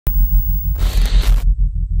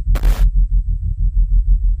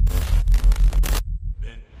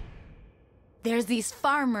There's these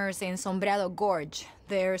farmers in Sombreado Gorge.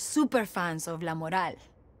 They're super fans of La Moral.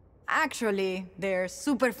 Actually, they're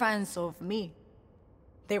super fans of me.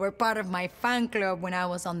 They were part of my fan club when I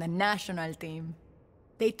was on the national team.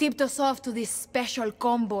 They tipped us off to this special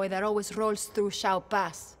convoy that always rolls through Shao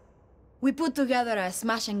Pass. We put together a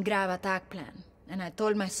smash-and-grab attack plan, and I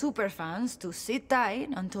told my superfans to sit tight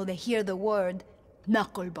until they hear the word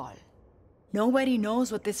Knuckleball. Nobody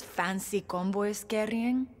knows what this fancy convoy is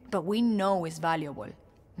carrying, but we know it's valuable.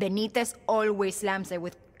 Benitez always slams it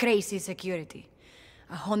with crazy security.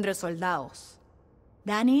 100 soldados.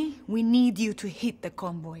 Danny, we need you to hit the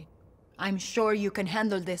convoy. I'm sure you can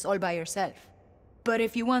handle this all by yourself. But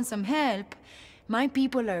if you want some help, my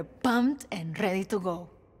people are pumped and ready to go.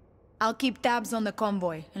 I'll keep tabs on the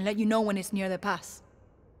convoy and let you know when it's near the pass.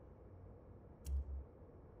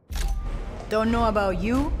 Don't know about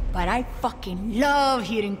you, but I fucking love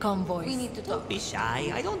hitting convoys. We need to talk. Don't be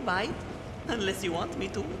shy. I don't bite. Unless you want me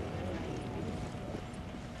to.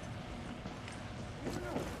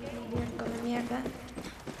 Come mierda.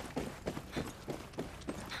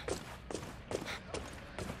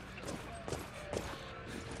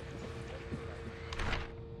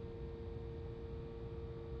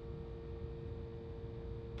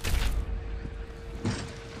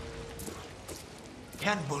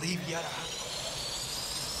 Can't believe Yara.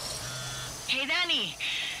 Hey, Danny.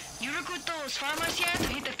 You recruit those farmers here to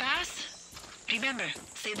hit the pass? Remember,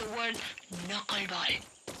 say the word Knuckleball.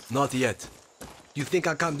 Not yet. You think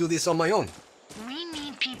I can't do this on my own? We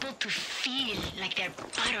need people to feel like they're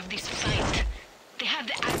part of this fight. They have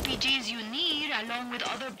the RPGs you need along with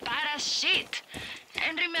other badass shit.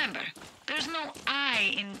 And remember, there's no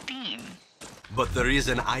I in team. But there is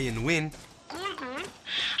an I in win. Cool, cool.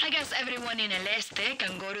 I guess everyone in El Este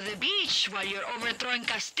can go to the beach while you're overthrowing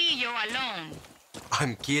Castillo alone.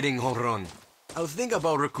 I'm kidding, Honron. I'll think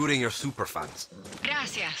about recruiting your superfans.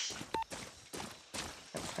 Gracias.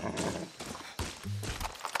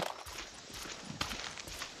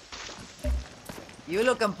 You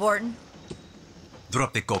look important.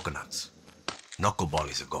 Drop the coconuts. Knuckleball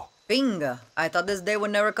is a go. Pinga. I thought this day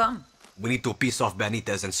would never come. We need to piss off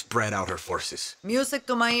Benitez and spread out her forces. Music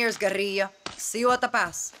to my ears, guerrilla. See you at the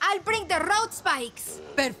pass. I'll bring the road spikes.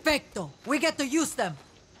 Perfecto. We get to use them.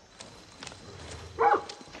 We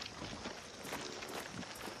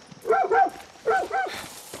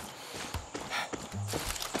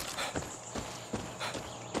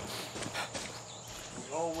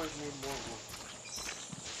always need more wood.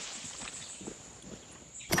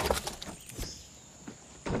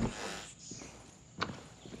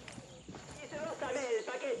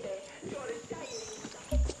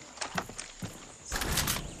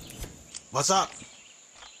 What's up?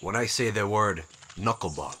 When I say the word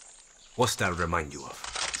knuckleball, what's that remind you of?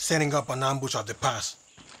 Setting up an ambush at the pass.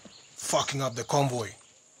 Fucking up the convoy.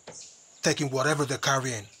 Taking whatever they're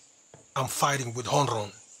carrying. I'm fighting with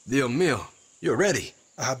Honron. Dios mío, you're ready.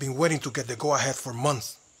 I have been waiting to get the go-ahead for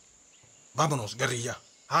months. Vámonos, guerrilla.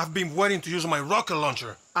 I've been waiting to use my rocket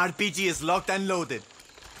launcher. RPG is locked and loaded.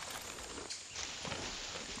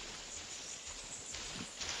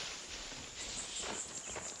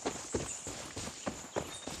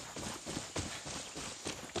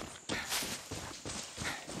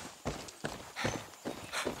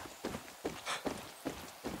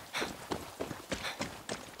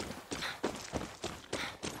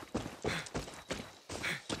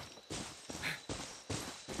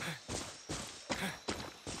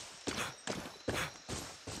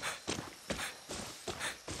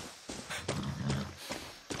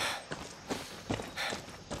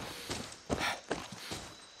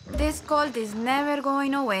 This cold is never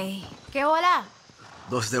going away. ¿Qué hola?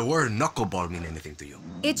 Does the word knuckleball mean anything to you?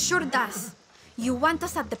 It sure does. You want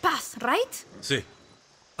us at the pass, right? Si.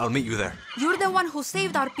 I'll meet you there. You're the one who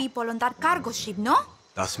saved our people on that cargo ship, no?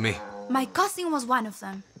 That's me. My cousin was one of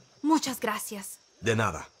them. Muchas gracias. De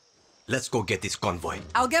nada. Let's go get this convoy.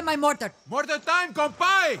 I'll get my mortar. Mortar time,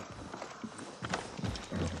 compay!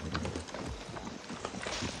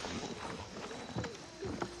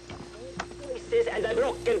 And a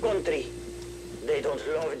broken country. They don't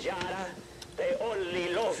love Jara. They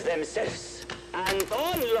only love themselves. And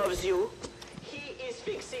Don loves you. He is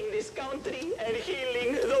fixing this country and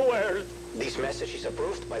healing the world. This message is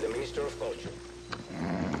approved by the Minister of Culture.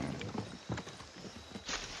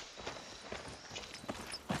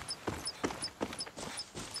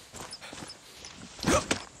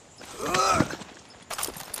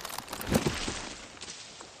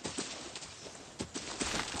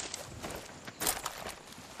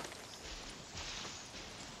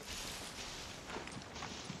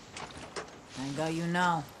 I got you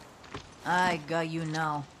now. I got you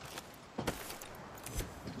now.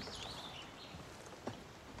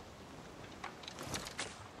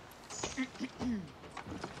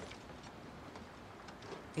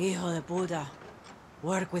 Hijo de puta.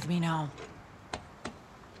 Work with me now.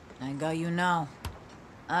 I got you now.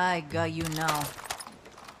 I got you now.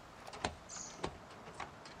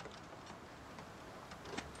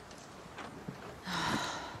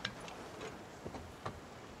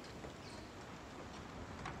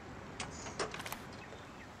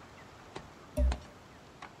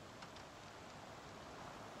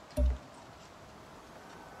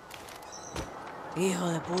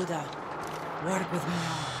 Hijo de puta. Work with me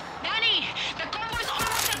now. Danny, the convoy's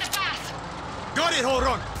almost at the pass. Got it, hold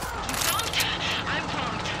on. You pumped? I'm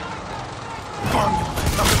pumped.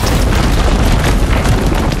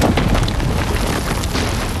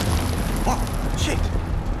 Oh, shit.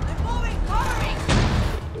 I'm moving, covering!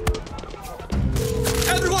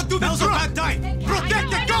 Everyone to the front. Now's a bad time. Protect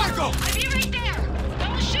the cargo. I'll be right there.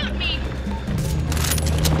 Don't shoot me.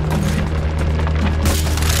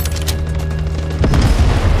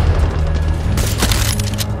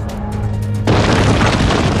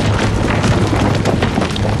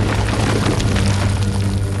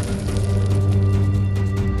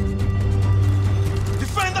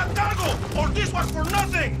 Defend that cargo, or this was for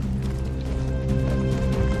nothing.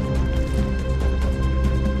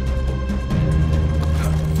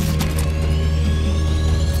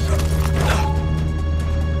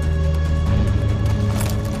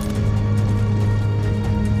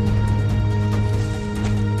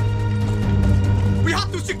 We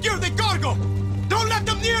have to secure the cargo. Don't let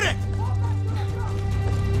them near it.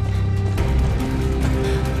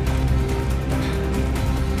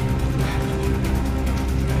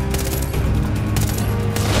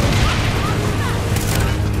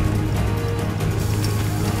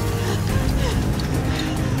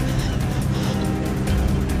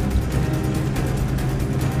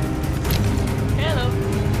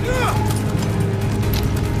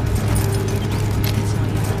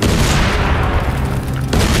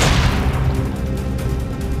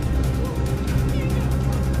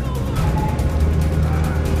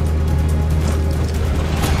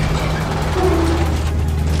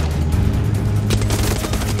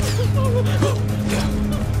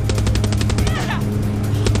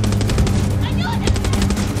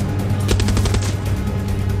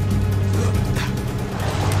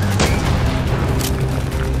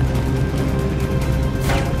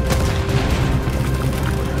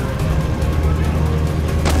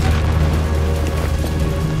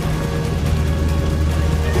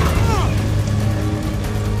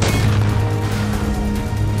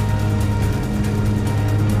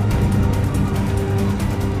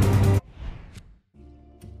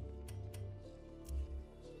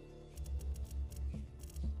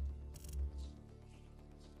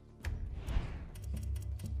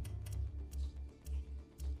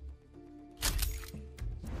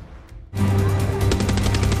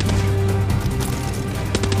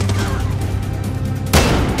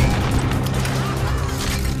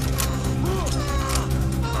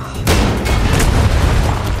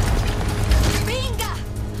 Binga!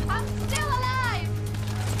 I'm still alive!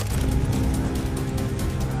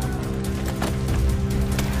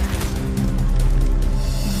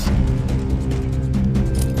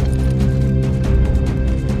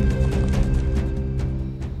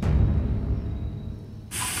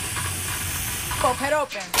 Pop it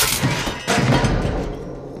open.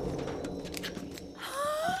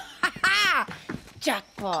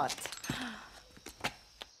 Jackpot.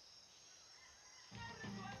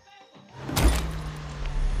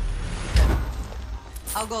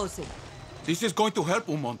 I'll go see. This is going to help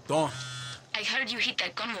un montón. I heard you hit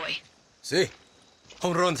that convoy. See?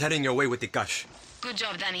 Honron's heading your way with the cash. Good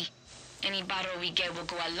job, Danny. Any battle we get will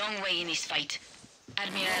go a long way in this fight.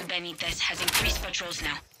 Admiral Benitez has increased patrols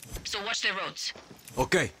now, so watch the roads.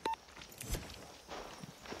 Okay.